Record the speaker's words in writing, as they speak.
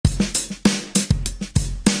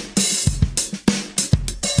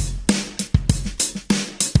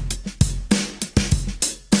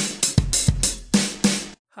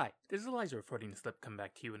This is Elijah reporting the slip come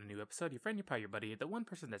back to you in a new episode. Your friend, your pal, your buddy, the one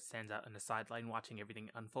person that stands out on the sideline watching everything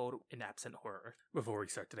unfold in absent horror. Before we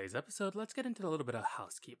start today's episode, let's get into a little bit of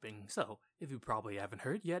housekeeping. So, if you probably haven't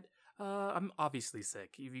heard yet, I'm obviously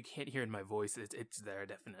sick. If you can't hear in my voice, it's there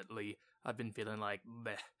definitely. I've been feeling like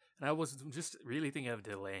bleh. And I was just really thinking of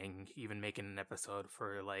delaying even making an episode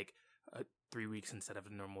for 3 weeks instead of the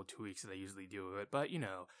normal 2 weeks that I usually do it. But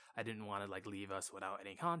I didn't want to leave us without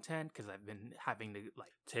any content because I've been having to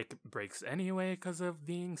take breaks anyway because of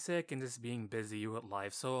being sick and just being busy with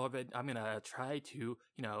life. So I'm gonna try to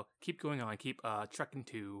keep going on, keep trucking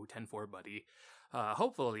to 10-4, buddy.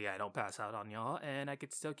 Hopefully I don't pass out on y'all and I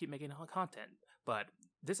could still keep making content. But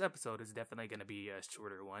this episode is definitely going to be a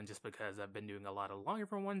shorter one just because I've been doing a lot of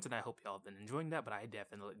longer ones and I hope y'all have been enjoying that, but I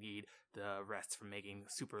definitely need the rest from making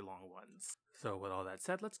super long ones. So with all that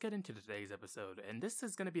said, let's get into today's episode. And this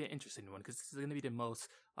is going to be an interesting one because this is going to be the most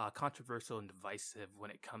controversial and divisive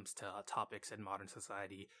when it comes to topics in modern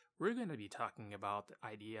society. We're going to be talking about the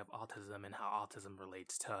idea of autism and how autism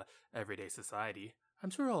relates to everyday society. I'm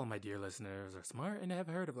sure all of my dear listeners are smart and have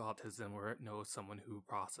heard of autism or know someone who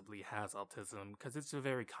possibly has autism because it's a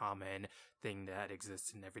very common thing that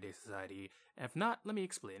exists in everyday society. And if not, let me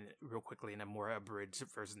explain it real quickly in a more abridged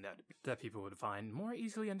version that people would find more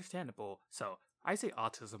easily understandable. So, I say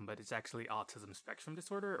autism, but it's actually autism spectrum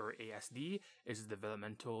disorder, or ASD, is a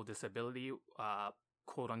developmental disability,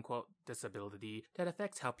 quote-unquote disability that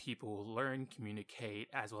affects how people learn, communicate,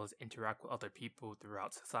 as well as interact with other people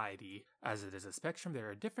throughout society. As it is a spectrum, there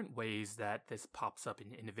are different ways that this pops up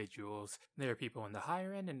in individuals. There are people on the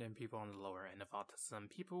higher end and then people on the lower end of autism.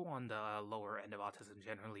 People on the lower end of autism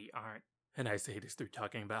generally aren't. And I say this through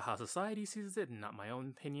talking about how society sees it, not my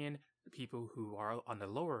own opinion. The people who are on the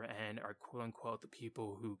lower end are quote-unquote the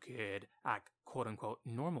people who could act quote-unquote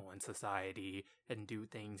normal in society and do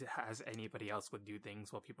things as anybody else would do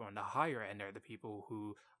things, while people on the higher end are the people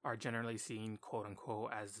who are generally seen quote-unquote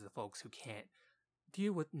as the folks who can't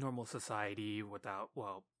deal with normal society without,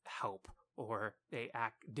 help, or they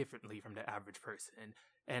act differently from the average person.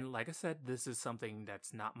 And like I said, this is something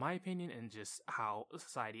that's not my opinion and just how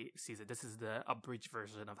society sees it. This is the abridged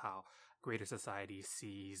version of how greater society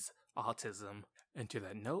sees autism. And to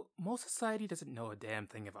that note, most society doesn't know a damn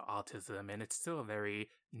thing about autism, and it's still very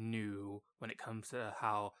new when it comes to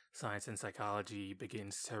how science and psychology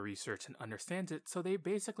begins to research and understands it, so they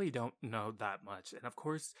basically don't know that much. And of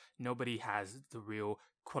course, nobody has the real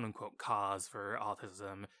quote-unquote cause for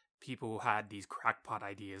autism. People had these crackpot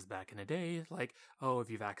ideas back in the day, like, oh, if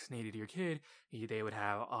you vaccinated your kid, they would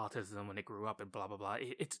have autism when they grew up and blah, blah, blah.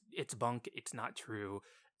 It's bunk. It's not true.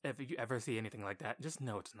 If you ever see anything like that, just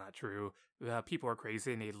know it's not true. People are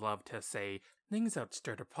crazy and they love to say things that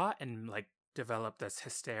stir the pot and develop this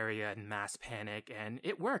hysteria and mass panic, and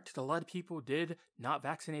it worked. A lot of people did not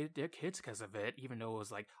vaccinate their kids because of it, even though it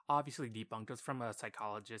was obviously debunked. It was from a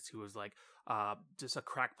psychologist who was just a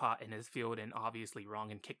crackpot in his field and obviously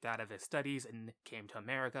wrong and kicked out of his studies and came to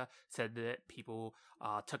America, said that people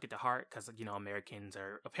took it to heart because Americans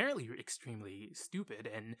are apparently extremely stupid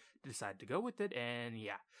and decided to go with it, and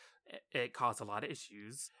yeah, it caused a lot of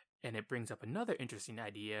issues. And it brings up another interesting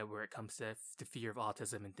idea where it comes to the fear of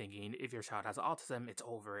autism and thinking if your child has autism, it's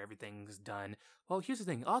over, everything's done. Well, here's the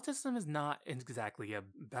thing. Autism is not exactly a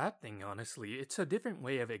bad thing, honestly. It's a different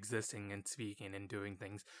way of existing and speaking and doing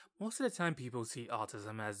things. Most of the time, people see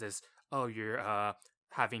autism as this, oh, you're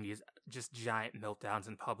having these just giant meltdowns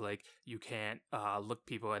in public. You can't look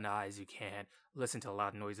people in the eyes. You can't listen to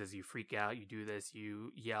loud noises. You freak out. You do this.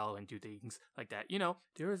 You yell and do things like that.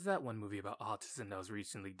 There was that one movie about autism that was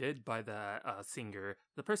recently did by the singer.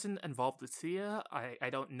 The person involved with Sia, I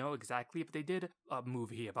don't know exactly, but they did a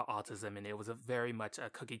movie about autism, and it was very much a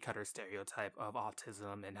cookie cutter stereotype of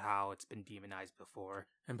autism and how it's been demonized before.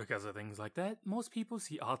 And because of things like that, most people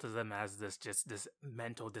see autism as this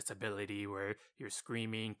mental disability where you're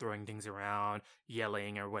screaming, throwing things around,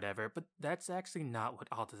 yelling or whatever, but that's actually not what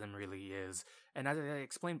autism really is. And as I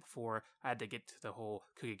explained before, I had to get to the whole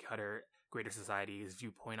cookie cutter greater society's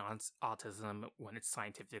viewpoint on autism when it's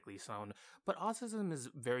scientifically shown. But autism is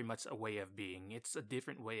very much a way of being. It's a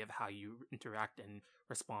different way of how you interact and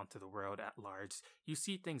respond to the world at large. You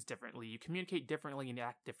see things differently, you communicate differently and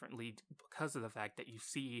act differently because of the fact that you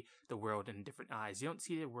see the world in different eyes. You don't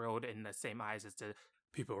see the world in the same eyes as the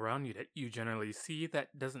people around you that you generally see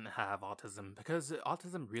that doesn't have autism, because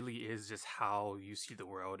autism really is just how you see the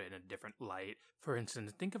world in a different light. For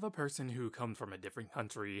instance, think of a person who comes from a different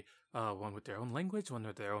country, one with their own language, one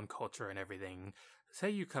with their own culture and everything. Say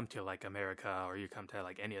you come to America or you come to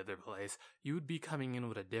any other place, you would be coming in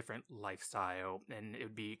with a different lifestyle and it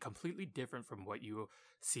would be completely different from what you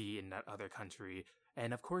see in that other country.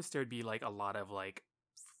 And of course, there'd be like a lot of like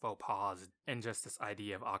faux pas and just this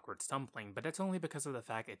idea of awkward stumbling, but that's only because of the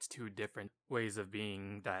fact it's two different ways of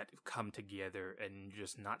being that come together and you're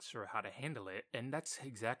just not sure how to handle it. And that's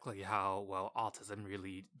exactly how, well, autism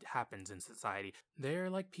really happens in society. They're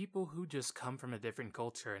like people who just come from a different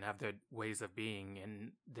culture and have their ways of being,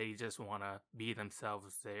 and they just want to be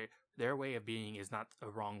themselves. Their way of being is not a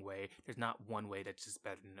wrong way. There's not one way that's just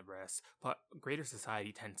better than the rest. But greater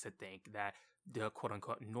society tends to think that the quote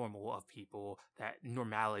unquote normal of people, that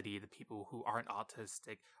normality, the people who aren't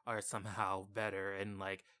autistic are somehow better. And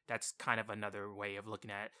like, that's kind of another way of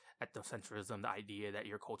looking at ethnocentrism, the idea that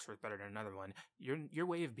your culture is better than another one. Your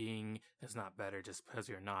way of being is not better just because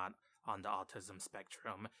you're not on the autism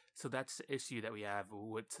spectrum. So that's the issue that we have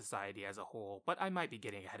with society as a whole. But I might be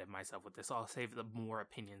getting ahead of myself with this, so I'll save the more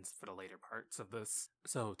opinions for the later parts of this.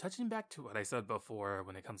 So touching back to what I said before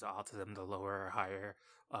when it comes to autism, the lower or higher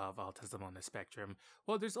of autism on the spectrum,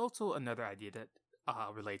 well, there's also another idea that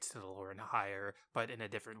relates to the lower and higher, but in a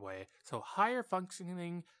different way. So higher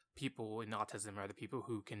functioning people in autism are the people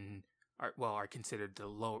who are considered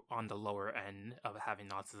on the lower end of having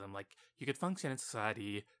autism. Like, you could function in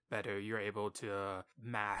society better. You're able to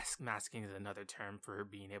masking is another term for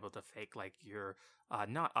being able to fake like you're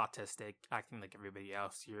not autistic, acting like everybody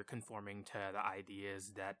else. You're conforming to the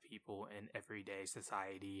ideas that people in everyday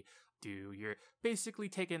society do. You're basically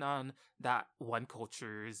taking on that one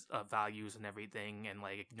culture's values and everything, and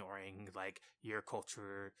like ignoring like your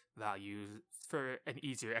culture values for an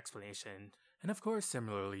easier explanation. And of course,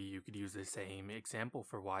 similarly, you could use the same example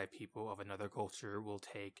for why people of another culture will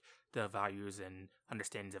take the values and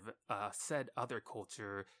understandings of said other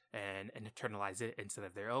culture and internalize it instead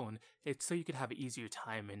of their own. It's so you could have an easier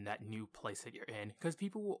time in that new place that you're in, because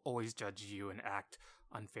people will always judge you and act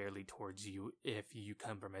unfairly towards you if you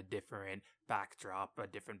come from a different backdrop, a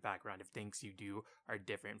different background, if things you do are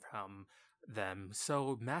different from them.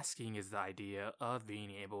 So masking is the idea of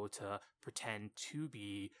being able to pretend to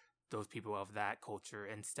be those people of that culture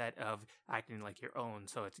instead of acting like your own,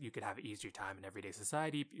 so you could have an easier time in everyday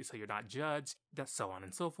society, so you're not judged, so on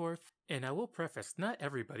and so forth. And I will preface, not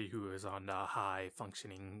everybody who is on the high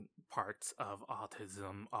functioning parts of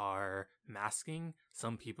autism are masking.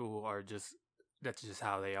 Some people are just, that's just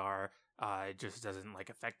how they are. It just doesn't like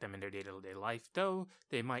affect them in their day-to-day life, though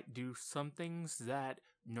they might do some things that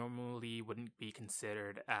normally wouldn't be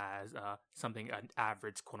considered as something an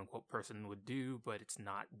average quote-unquote person would do, but it's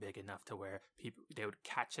not big enough to where they would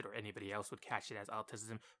catch it, or anybody else would catch it as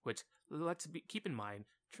autism, which keep in mind,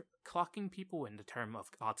 clocking people in the term of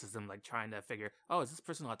autism, like trying to figure, oh, is this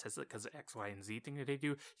person autistic because of X, Y, and Z thing that they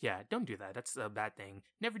do? Yeah, don't do that. That's a bad thing.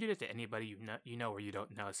 Never do that to anybody you know or you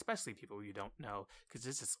don't know, especially people you don't know, because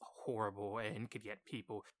it's just horrible and could get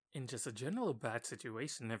people in just a general bad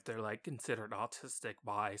situation if they're like considered autistic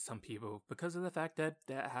by some people, because of the fact that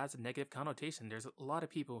that has a negative connotation. There's a lot of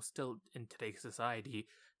people still in today's society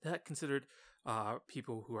that considered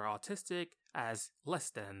people who are autistic as less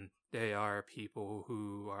than. They are people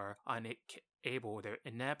who are unable, they're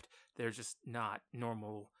inept, they're just not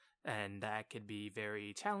normal. And that could be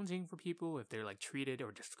very challenging for people if they're like treated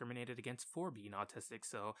or discriminated against for being autistic.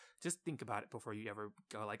 So just think about it before you ever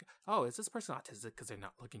go like, oh, is this person autistic because they're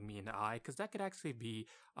not looking me in the eye? Because that could actually be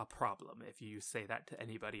a problem if you say that to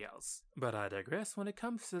anybody else. But I digress. When it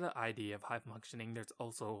comes to the idea of high functioning, there's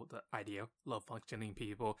also the idea of low functioning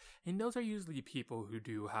people. And those are usually people who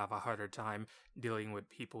do have a harder time dealing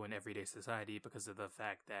with people in everyday society because of the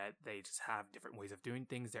fact that they just have different ways of doing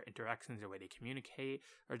things. Their interactions, their way they communicate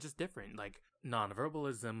are just different. Like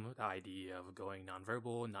nonverbalism, the idea of going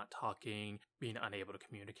nonverbal, not talking, being unable to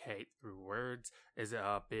communicate through words, is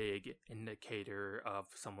a big indicator of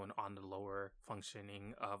someone on the lower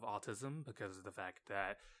functioning of autism, because of the fact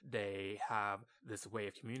that they have this way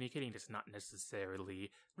of communicating that's not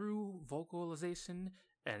necessarily through vocalization,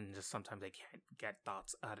 and just sometimes they can't get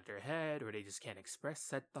thoughts out of their head, or they just can't express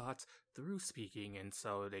said thoughts through speaking, and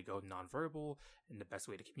so they go nonverbal. And the best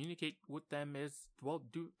way to communicate with them is, well,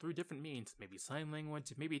 through different means, maybe sign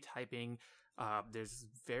language, maybe typing. There's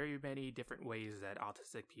very many different ways that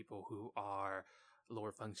autistic people who are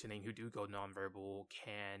lower functioning, who do go nonverbal,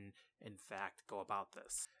 can in fact go about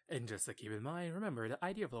this. And just to keep in mind, remember, the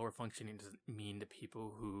idea of lower functioning doesn't mean the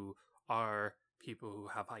people who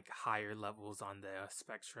have like higher levels on the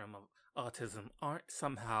spectrum of autism aren't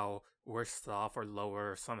somehow worse off or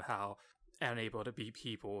lower, somehow unable to be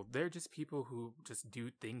people. They're just people who just do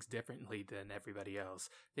things differently than everybody else.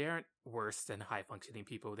 They aren't worse than high functioning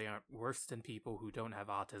people. They aren't worse than people who don't have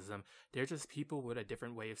autism. They're just people with a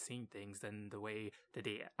different way of seeing things, and the way that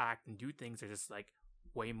they act and do things are just like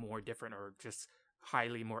way more different, or just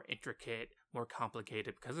highly more intricate, more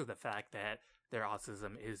complicated because of the fact that their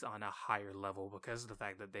autism is on a higher level because of the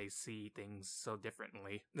fact that they see things so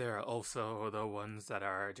differently. There are also the ones that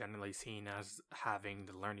are generally seen as having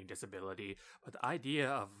the learning disability, but the idea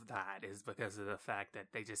of that is because of the fact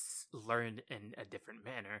that they just learn in a different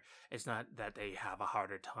manner. It's not that they have a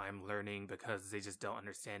harder time learning because they just don't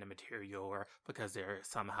understand the material or because they're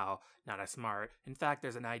somehow not as smart. In fact,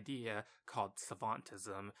 there's an idea called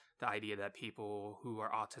savantism, the idea that people who are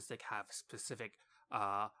autistic have specific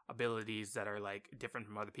abilities that are like different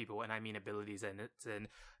from other people, and I mean abilities and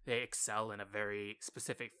they excel in a very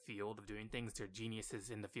specific field of doing things. They're geniuses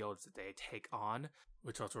in the fields that they take on,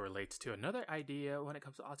 which also relates to another idea when it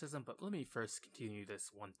comes to autism. But let me first continue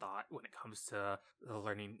this one thought when it comes to the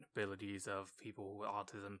learning abilities of people with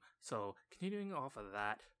autism. So continuing off of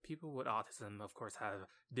that, people with autism of course have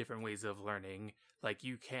different ways of learning. Like,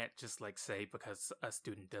 you can't just like say because a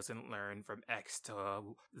student doesn't learn from X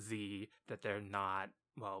to Z that they're not,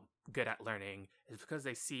 well, good at learning. It's because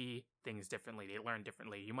they see things differently, they learn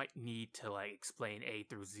differently. You might need to like explain A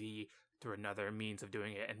through Z through another means of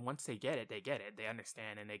doing it, and once they get it, they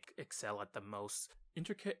understand, and they excel at the most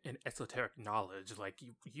intricate and esoteric knowledge. Like,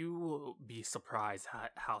 you will be surprised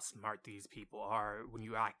how smart these people are when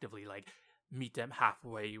you actively like meet them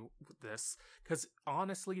halfway with this, because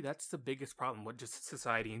honestly that's the biggest problem with just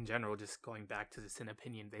society in general. Just going back to this an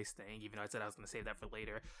opinion based thing, even though I said I was going to save that for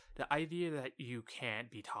later, the idea that you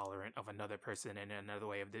can't be tolerant of another person and another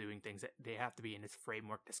way of doing things, that they have to be in this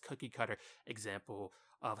framework, this cookie cutter example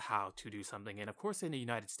of how to do something. And of course in the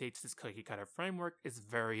United States, this cookie cutter framework is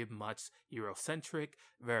very much Eurocentric,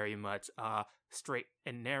 very much straight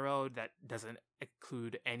and narrow, that doesn't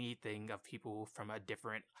include anything of people from a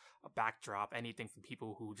different backdrop, anything from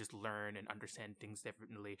people who just learn and understand things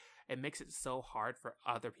differently. It makes it so hard for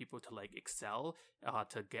other people to like excel,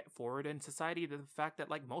 to get forward in society. The fact that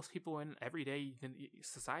like most people in everyday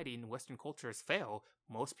society in Western cultures fail.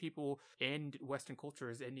 Most people in Western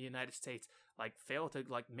cultures in the United States like fail to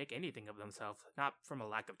like make anything of themselves, not from a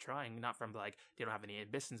lack of trying, not from like they don't have any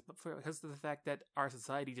ambitions, but because of the fact that our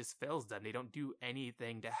society just fails them. They don't do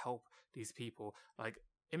anything to help these people. Like,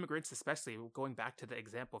 immigrants especially, going back to the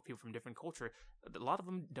example of people from different culture, a lot of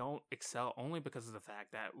them don't excel only because of the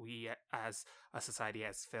fact that we as a society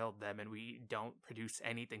has failed them, and we don't produce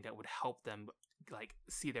anything that would help them like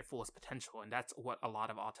see their fullest potential. And that's what a lot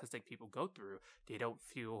of autistic people go through. They don't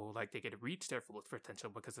feel like they get to reach their fullest potential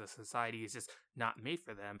because the society is just not made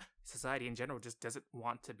for them. Society in general just doesn't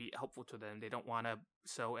want to be helpful to them. They don't want to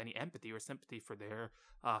show any empathy or sympathy for their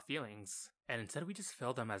feelings. And instead we just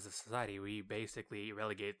fail them as a society. We basically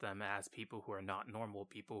relegate them as people who are not normal,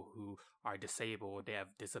 people who are disabled, they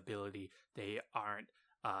have disability, they aren't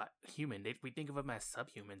human. We think of them as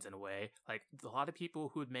subhumans in a way. Like, a lot of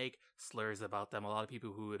people who would make slurs about them, a lot of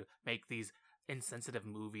people who would make these insensitive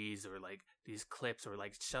movies or like these clips or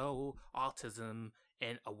like show autism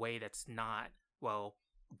in a way that's not, well,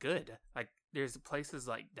 good. Like, there's places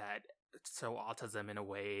like that show autism in a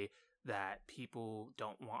way that people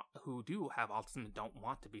who do have autism don't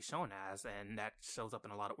want to be shown as, and that shows up in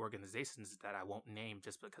a lot of organizations that I won't name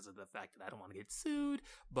just because of the fact that I don't want to get sued.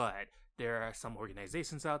 But there are some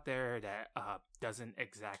organizations out there that doesn't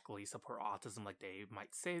exactly support autism like they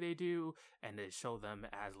might say they do, and they show them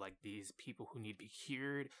as like these people who need to be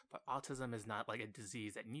cured. But autism is not like a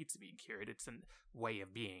disease that needs to be cured, it's a way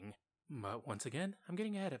of being. But once again, I'm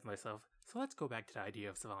getting ahead of myself. So let's go back to the idea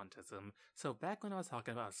of savantism. So back when I was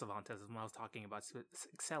talking about savantism, I was talking about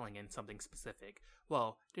excelling in something specific.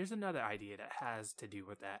 Well, there's another idea that has to do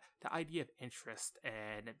with that. The idea of interest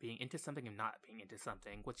and being into something and not being into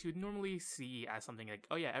something. What you'd normally see as something like,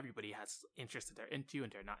 oh yeah, everybody has interests that they're into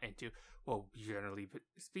and they're not into. Well, generally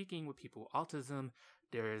speaking, with people with autism,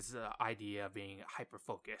 there's the idea of being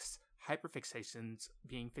hyper-focused. Hyperfixations,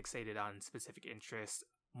 being fixated on specific interests,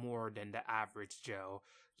 more than the average Joe.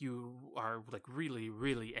 You are like really,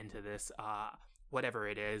 really into this, whatever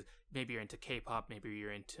it is. Maybe you're into K-pop, maybe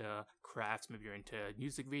you're into crafts, maybe you're into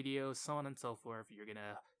music videos, so on and so forth. You're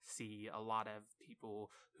gonna see a lot of people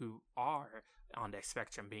who are on the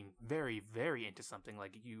spectrum being very, very into something.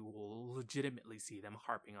 Like, you will legitimately see them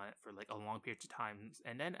harping on it for like a long period of time,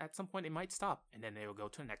 and then at some point it might stop, and then they will go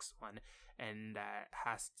to the next one. And that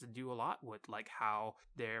has to do a lot with like how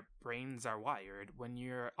their brains are wired. When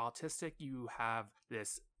you're autistic, you have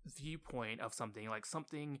this viewpoint of something, like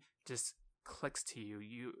something just clicks to you.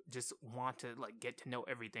 You just want to like get to know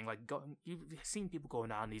everything. Like you've seen people going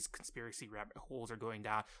down these conspiracy rabbit holes or going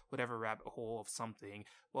down whatever rabbit hole of something.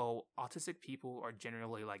 Well, autistic people are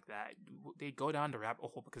generally like that. They go down the rabbit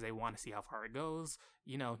hole because they want to see how far it goes.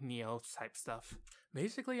 Neo type stuff.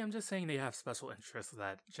 Basically, I'm just saying they have special interests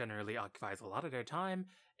that generally occupies a lot of their time.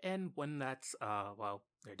 And when that's,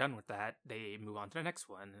 they're done with that, they move on to the next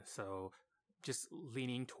one. So just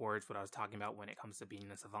leaning towards what I was talking about when it comes to being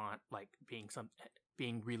a savant, like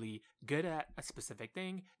being really good at a specific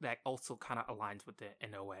thing that also kind of aligns with it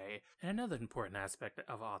in a way. And another important aspect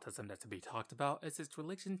of autism that's to be talked about is its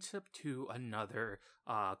relationship to another,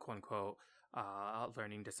 quote unquote,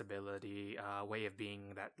 learning disability, way of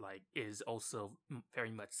being that like is also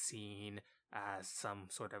very much seen as some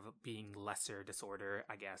sort of being lesser disorder,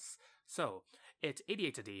 I guess. So it's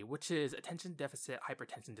ADHD, which is attention deficit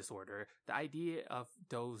hypertension disorder. The idea of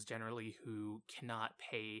those generally who cannot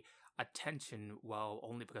pay attention well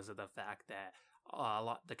only because of the fact that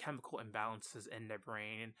the chemical imbalances in their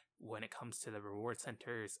brain when it comes to the reward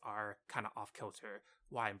centers are kind of off kilter.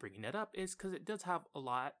 Why I'm bringing it up is because it does have a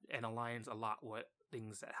lot and aligns a lot with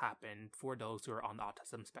things that happen for those who are on the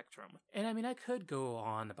autism spectrum. And I mean, I could go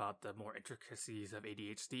on about the more intricacies of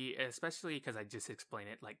ADHD, especially because I just explained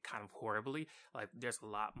it like kind of horribly. Like there's a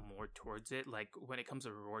lot more towards it. Like when it comes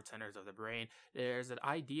to reward centers of the brain, there's an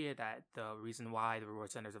idea that the reason why the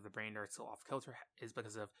reward centers of the brain are so off kilter is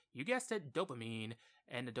because of, you guessed it, dopamine.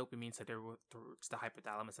 And the dopamine center through the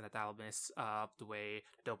hypothalamus and the thalamus, the way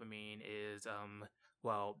dopamine is,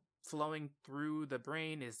 flowing through the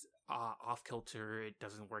brain is off kilter. It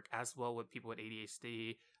doesn't work as well with people with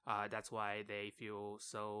ADHD. That's why they feel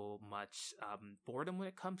so much boredom when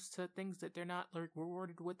it comes to things that they're not like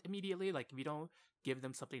rewarded with immediately. Like if you don't give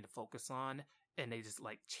them something to focus on and they just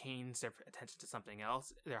like change their attention to something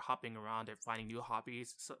else, they're hopping around, they're finding new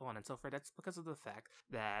hobbies, so on and so forth. That's because of the fact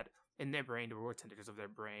that in their brain, the reward centers of their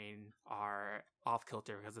brain are off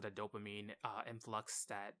kilter because of the dopamine influx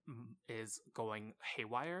that is going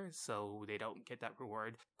haywire, so they don't get that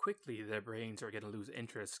reward. Quickly, their brains are going to lose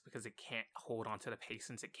interest because it can't hold on to the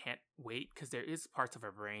patience, it can't wait, because there is parts of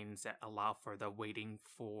our brains that allow for the waiting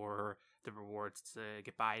for the rewards to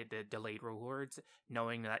get by, the delayed rewards,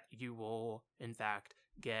 knowing that you will, in fact,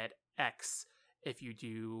 get X if you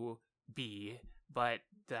do B. But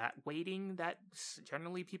that waiting that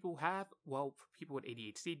generally people have, well, for people with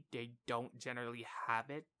ADHD, they don't generally have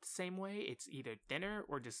it the same way. It's either thinner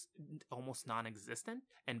or just almost non-existent.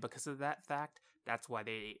 And because of that fact, that's why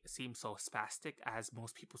they seem so spastic as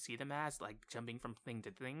most people see them as, like jumping from thing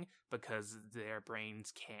to thing, because their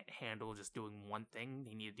brains can't handle just doing one thing.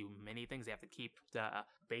 They need to do many things. They have to keep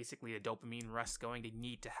basically the dopamine rush going. They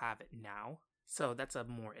need to have it now. So that's a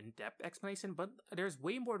more in-depth explanation, but there's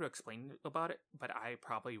way more to explain about it, but I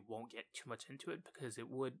probably won't get too much into it because it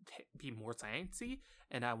would be more sciencey,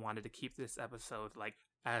 and I wanted to keep this episode like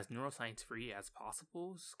as neuroscience free as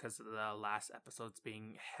possible because the last episode's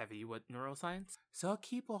being heavy with neuroscience. So I'll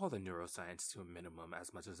keep all the neuroscience to a minimum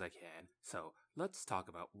as much as I can. So let's talk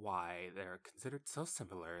about why they're considered so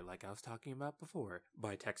similar, like I was talking about before.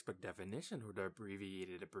 By textbook definition, or the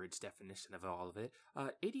abbreviated abridged definition of all of it,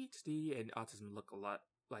 ADHD and autism look a lot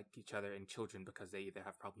like each other in children because they either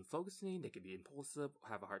have problems focusing, they can be impulsive,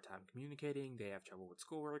 have a hard time communicating, they have trouble with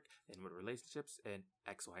schoolwork and with relationships, and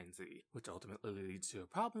X, Y, and Z, which ultimately leads to a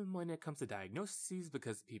problem when it comes to diagnoses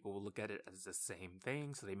because people will look at it as the same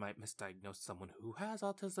thing, so they might misdiagnose someone who has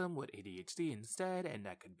autism with ADHD instead, and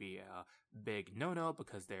that could be a big no-no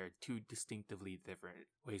because they're two distinctively different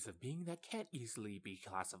ways of being that can't easily be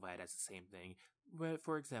classified as the same thing.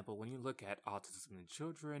 For example, when you look at autism in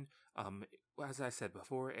children, as I said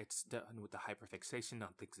before, it's done with the hyperfixation on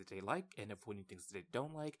things that they like and avoiding things that they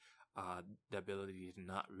don't like. The ability to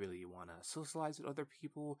not really want to socialize with other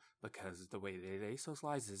people because the way they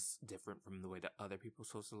socialize is different from the way that other people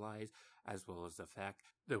socialize, as well as the fact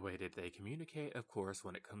the way that they communicate. Of course,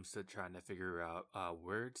 when it comes to trying to figure out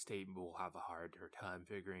words, they will have a harder time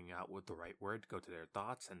figuring out what the right word to go to their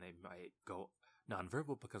thoughts, and they might go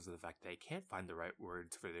nonverbal because of the fact they can't find the right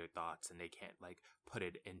words for their thoughts and they can't like put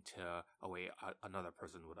it into a way another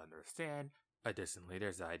person would understand. Additionally,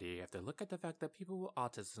 there's the idea you have to look at the fact that people with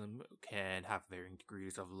autism can have varying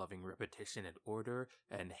degrees of loving repetition and order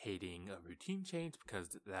and hating a routine change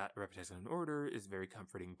because that repetition and order is very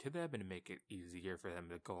comforting to them and make it easier for them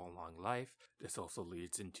to go along life. This also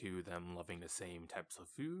leads into them loving the same types of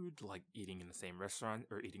food, like eating in the same restaurant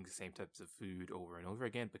or eating the same types of food over and over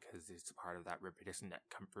again because it's part of that repetition, that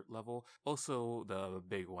comfort level. Also, the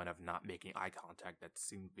big one of not making eye contact that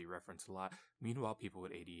seems to be referenced a lot. Meanwhile, people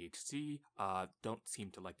with ADHD don't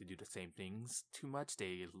seem to like to do the same things too much.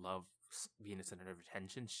 They love being the center of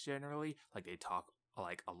attention generally. Like they talk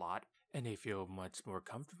like a lot, and they feel much more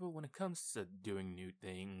comfortable when it comes to doing new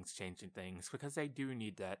things, changing things, because they do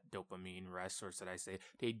need that dopamine rush, or should I say,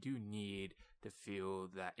 they do need to feel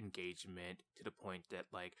that engagement to the point that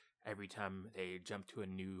like every time they jump to a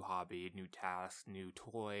new hobby, new task, new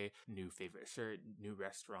toy, new favorite shirt, new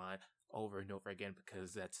restaurant, over and over again,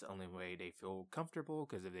 because that's the only way they feel comfortable.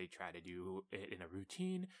 Because if they try to do it in a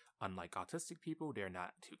routine, unlike autistic people, they're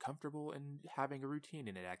not too comfortable in having a routine,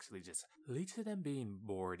 and it actually just leads to them being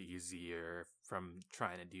bored easier from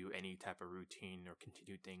trying to do any type of routine or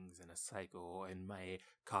continue things in a cycle, and might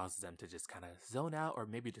cause them to just kind of zone out or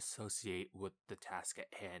maybe dissociate with the task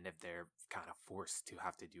at hand if they're kind of forced to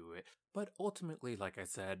have to do it. But ultimately, like I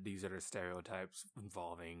said, these are the stereotypes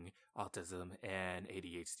involving autism and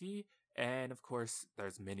ADHD. And of course,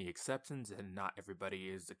 there's many exceptions, and not everybody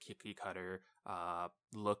is a cookie cutter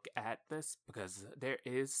look at this, because there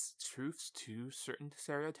is truths to certain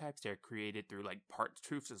stereotypes. They're created through like part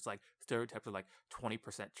truths. It's like stereotypes are like 20%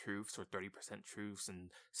 truths or 30% truths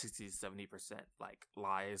and 60-70% like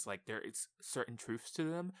lies. Like there is certain truths to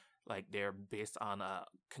them. Like they're based on a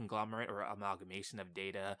conglomerate or amalgamation of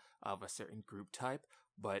data of a certain group type,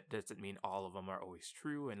 but doesn't mean all of them are always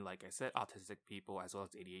true. And like I said, autistic people as well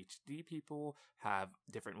as ADHD people have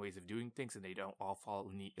different ways of doing things, and they don't all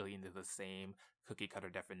fall neatly into the same cookie cutter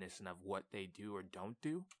definition of what they do or don't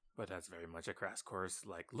do. But that's very much a crash course.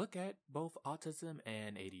 Like, look at both autism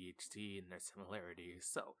and ADHD and their similarities.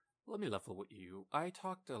 So let me level with you. I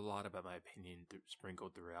talked a lot about my opinion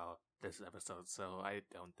sprinkled throughout this episode, so I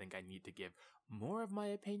don't think I need to give more of my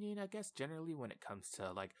opinion, I guess, generally when it comes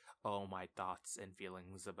to like, oh, my thoughts and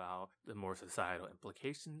feelings about the more societal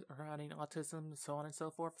implications surrounding autism, so on and so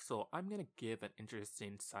forth. So I'm going to give an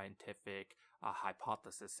interesting scientific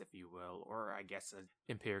hypothesis, if you will, or I guess an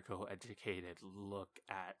empirical educated look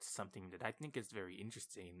at something that I think is very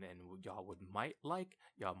interesting and y'all might like,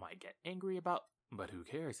 y'all might get angry about, but who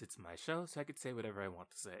cares? It's my show, so I could say whatever I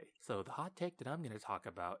want to say. So the hot take that I'm going to talk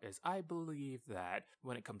about is I believe that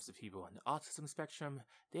when it comes to people on the autism spectrum,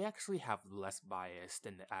 they actually have less bias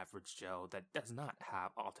than the average Joe that does not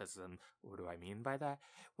have autism. What do I mean by that?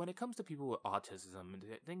 When it comes to people with autism,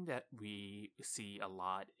 the thing that we see a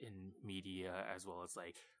lot in media, as well as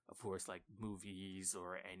like, of course, like movies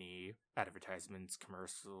or any advertisements,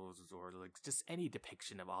 commercials, or like just any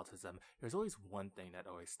depiction of autism, there's always one thing that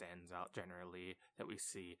always stands out generally that we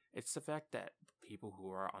see. It's the fact that people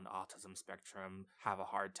who are on the autism spectrum have a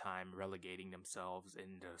hard time relegating themselves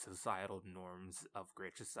into societal norms of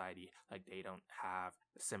great society. Like they don't have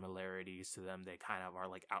similarities to them. They kind of are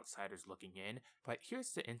like outsiders looking in. But here's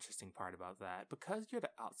the interesting part about that. Because you're the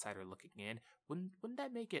outsider looking in, wouldn't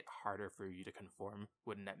that make it harder for you to conform?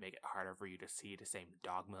 Wouldn't that make it harder for you to see the same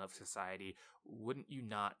dogma of society? Wouldn't you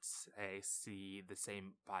not see the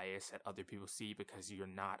same bias that other people see because you're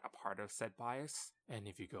not a part of said bias? And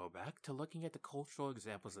if you go back to looking at the cultural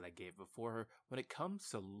examples that I gave before, when it comes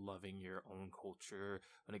to loving your own culture,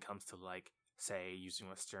 when it comes to like, say, using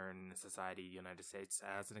Western society, United States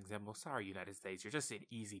as an example. Sorry, United States, you're just an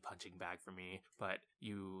easy punching bag for me. But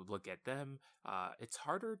you look at them, it's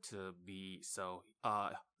harder to be so,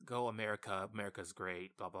 go America, America's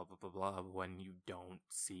great, blah, blah, blah, blah, blah, when you don't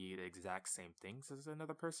see the exact same things as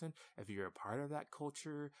another person. If you're a part of that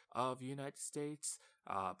culture of the United States,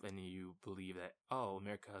 and you believe that, oh,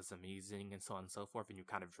 America is amazing and so on and so forth, and you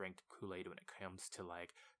kind of drink the Kool-Aid when it comes to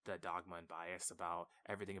like the dogma and bias about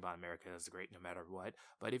everything about America is great no matter what.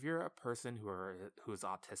 But if you're a person who's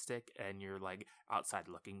autistic and you're like outside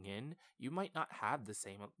looking in, you might not have the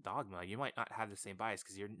same dogma. You might not have the same bias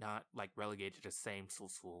because you're not like relegated to the same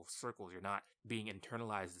social circles. You're not being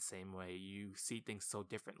internalized the same way. You see things so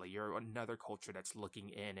differently. You're another culture that's looking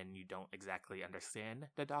in and you don't exactly understand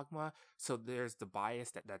the dogma. So there's the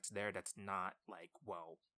bias that's there that's not like,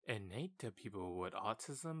 well, innate to people with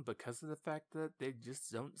autism because of the fact that they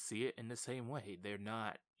just don't see it in the same way. They're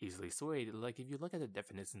not easily swayed. Like if you look at the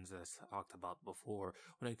definitions that I talked about before,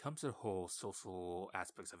 when it comes to the whole social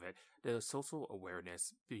aspects of it, the social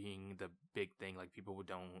awareness being the big thing. Like people who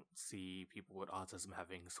don't see people with autism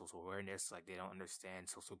having social awareness, like they don't understand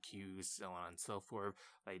social cues, so on and so forth.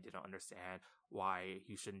 Like they don't understand why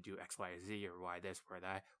you shouldn't do X, Y, Z, or why this, or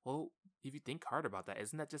that. Well, if you think hard about that,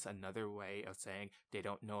 isn't that just another way of saying they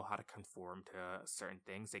don't know how to conform to certain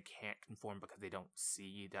things? They can't conform because they don't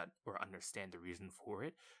see that or understand the reason for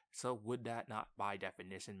it. So would that not by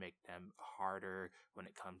definition make them harder when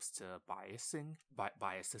it comes to biasing?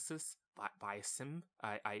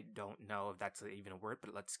 I don't know if that's even a word,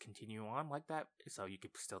 but let's continue on like that. So you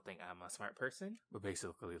could still think I'm a smart person, but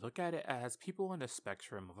basically look at it as people on the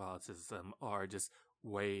spectrum of autism are just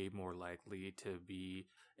way more likely to be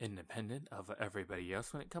independent of everybody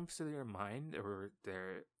else when it comes to their mind or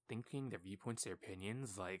their thinking, their viewpoints, their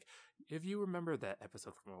opinions. Like, if you remember that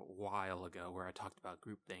episode from a while ago where I talked about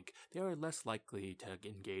groupthink, they are less likely to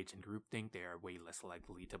engage in groupthink. They are way less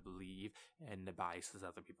likely to believe in the biases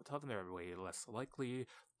other people tell them. They're way less likely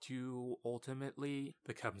to ultimately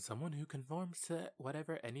become someone who conforms to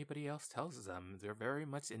whatever anybody else tells them. They're very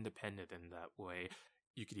much independent in that way.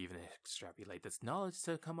 You could even extrapolate this knowledge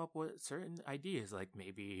to come up with certain ideas, like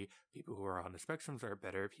maybe people who are on the spectrums are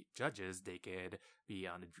better judges. They could be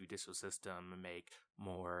on the judicial system and make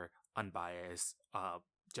more unbiased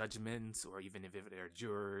judgments, or even if they're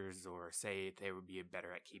jurors, or say they would be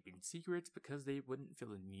better at keeping secrets because they wouldn't feel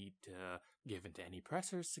the need to give into any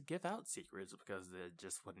pressures to give out secrets because it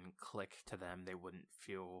just wouldn't click to them. They wouldn't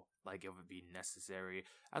feel like it would be necessary,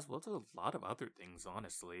 as well as a lot of other things,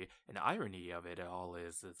 honestly. And the irony of it all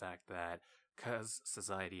is the fact that because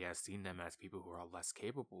society has seen them as people who are less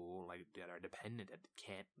capable, like that are dependent, that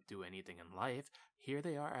can't do anything in life, here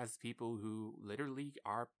they are as people who literally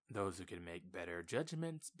are those who can make better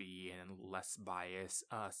judgments, be in less biased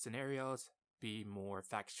scenarios, be more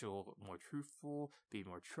factual, more truthful, be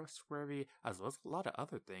more trustworthy, as well as a lot of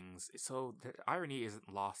other things. So the irony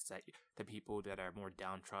isn't lost that the people that are more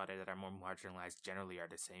downtrodden, that are more marginalized, generally are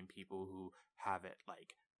the same people who have it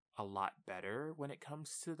like a lot better when it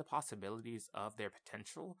comes to the possibilities of their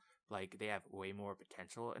potential. Like, they have way more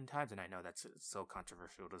potential in times, and I know that's so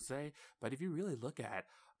controversial to say, but if you really look at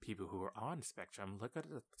people who are on the spectrum, look at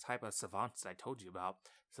the type of savants I told you about.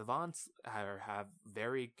 Savants have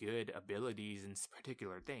very good abilities in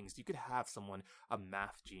particular things. You could have someone, a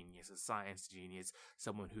math genius, a science genius,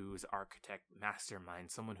 someone who's architect mastermind,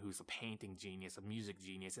 someone who's a painting genius, a music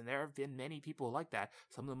genius, and there have been many people like that.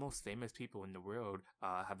 Some of the most famous people in the world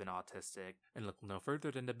have been autistic. And look no further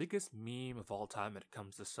than the biggest meme of all time when it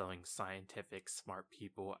comes to showing scientific, smart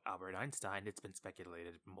people, Albert Einstein. It's been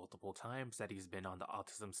speculated multiple times that he's been on the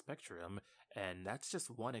autism spectrum, and that's just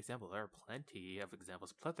one example. There are plenty of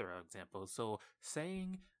examples, plethora of examples. So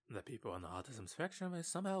saying that people on the autism spectrum is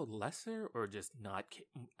somehow lesser or just not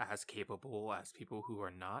as capable as people who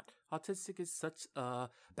are not autistic is such a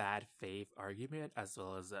bad faith argument, as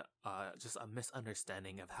well as just a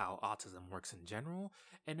misunderstanding of how autism works in general.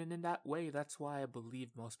 And in that way, that's why I believe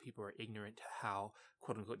most people are ignorant to how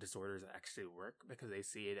quote-unquote disorders actually work, because they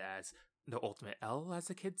see it as the ultimate L, as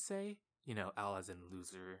the kids say. You know, L as in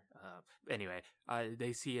loser. Anyway,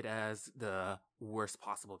 they see it as the worst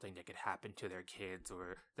possible thing that could happen to their kids,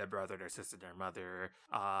 or their brother, their sister, their mother,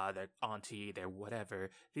 their auntie, their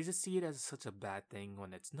whatever. They just see it as such a bad thing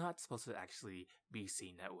when it's not supposed to actually be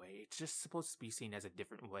seen that way. It's just supposed to be seen as a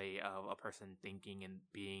different way of a person thinking and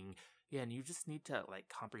being. Yeah, and you just need to like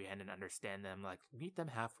comprehend and understand them, like meet them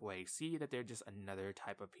halfway, see that they're just another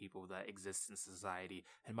type of people that exists in society,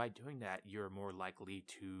 and by doing that, you're more likely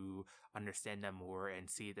to understand them more and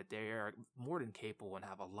see that they are more than capable and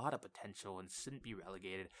have a lot of potential and shouldn't be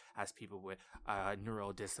relegated as people with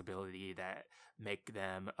neural disability that make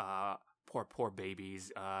them poor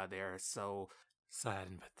babies. They're so sad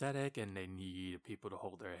and pathetic, and they need people to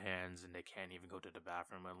hold their hands, and they can't even go to the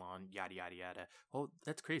bathroom alone, yada yada yada. Well,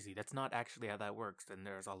 that's crazy. That's not actually how that works. And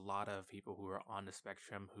there's a lot of people who are on the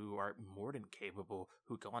spectrum who are more than capable,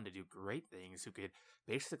 who go on to do great things, who could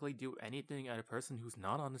basically do anything a person who's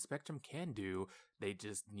not on the spectrum can do. They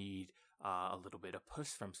just need a little bit of push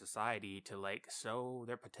from society to like show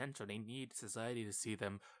their potential. They need society to see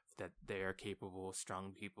them that they are capable,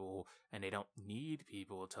 strong people, and they don't need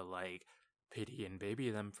people to like pity and baby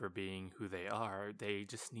them for being who they are. They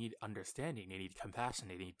just need understanding. They need compassion.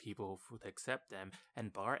 They need people to accept them.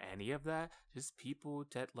 And bar any of that, just people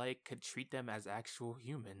that like could treat them as actual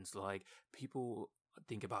humans. Like, people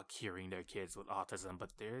think about curing their kids with autism, but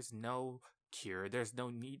there's no cure. There's no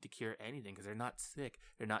need to cure anything because they're not sick.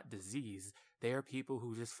 They're not diseased. They are people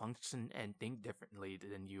who just function and think differently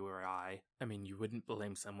than you or I. I mean, you wouldn't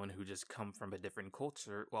blame someone who just come from a different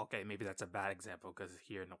culture. Well, okay, maybe that's a bad example because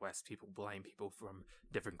here in the West, people blame people from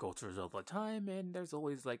different cultures all the time, and there's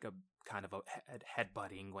always like a kind of a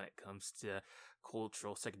headbutting when it comes to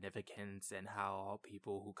cultural significance and how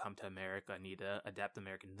people who come to America need to adapt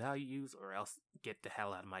American values or else get the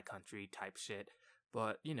hell out of my country type shit.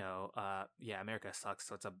 But, yeah, America sucks,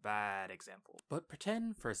 so it's a bad example. But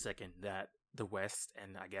pretend for a second that the West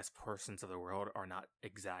and I guess portions of the world are not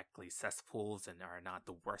exactly cesspools and are not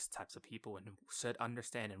the worst types of people and should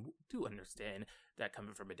understand and do understand that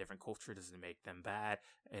coming from a different culture doesn't make them bad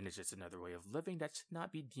and it's just another way of living that should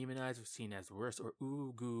not be demonized or seen as worse or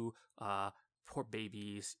ooh goo, poor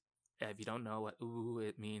babies. If you don't know what ooh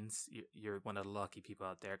it means, you're one of the lucky people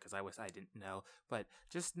out there because I wish I didn't know. But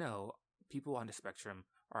just know people on the spectrum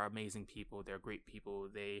are amazing people. They're great people.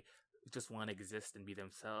 They just want to exist and be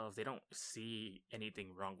themselves. They don't see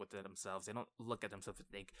anything wrong with themselves. They don't look at themselves and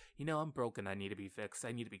think, I'm broken. I need to be fixed.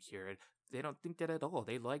 I need to be cured. They don't think that at all.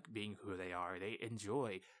 They like being who they are. They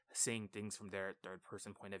enjoy seeing things from their third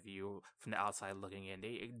person point of view, from the outside looking in.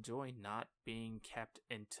 They enjoy not being kept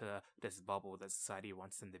into this bubble that society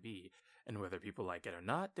wants them to be. And whether people like it or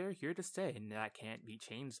not, they're here to stay, and that can't be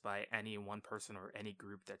changed by any one person or any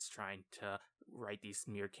group that's trying to write these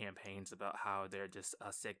smear campaigns about how they're just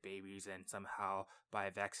sick babies and somehow by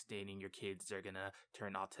vaccinating your kids they're gonna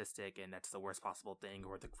turn autistic and that's the worst possible thing,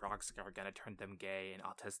 or the frogs are gonna turn them gay and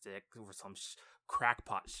autistic, or some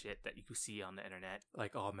crackpot shit that you see on the internet.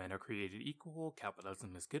 Like all men are created equal,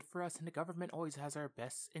 capitalism is good for us, and the government always has our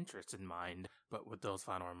best interests in mind. But with those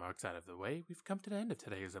final remarks out of the way, we've come to the end of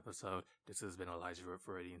today's episode. This has been Elijah for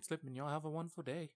Freudian Slip, and y'all have a wonderful day.